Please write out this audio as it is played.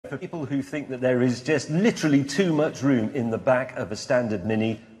For people who think that there is just literally too much room in the back of a standard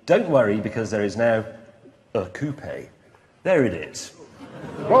Mini, don't worry, because there is now a Coupe. There it is.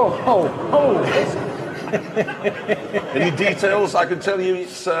 Whoa, whoa, whoa! Any details? I can tell you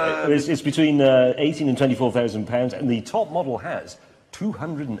It's between 18 and 24,000 pounds, and the top model has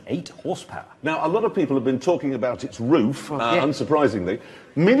 208 horsepower. Now, a lot of people have been talking about its roof, unsurprisingly.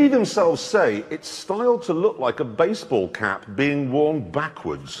 Mini themselves say it's styled to look like a baseball cap being worn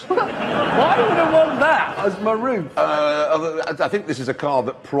backwards. Why would I want that as my roof? I think this is a car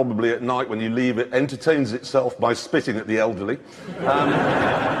that probably at night when you leave it entertains itself by spitting at the elderly.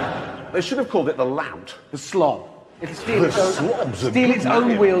 They should have called it the Lout. The slob. It'll The slob's a steal good its own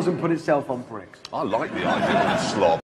name. wheels and put itself on bricks. I like the idea of the slob.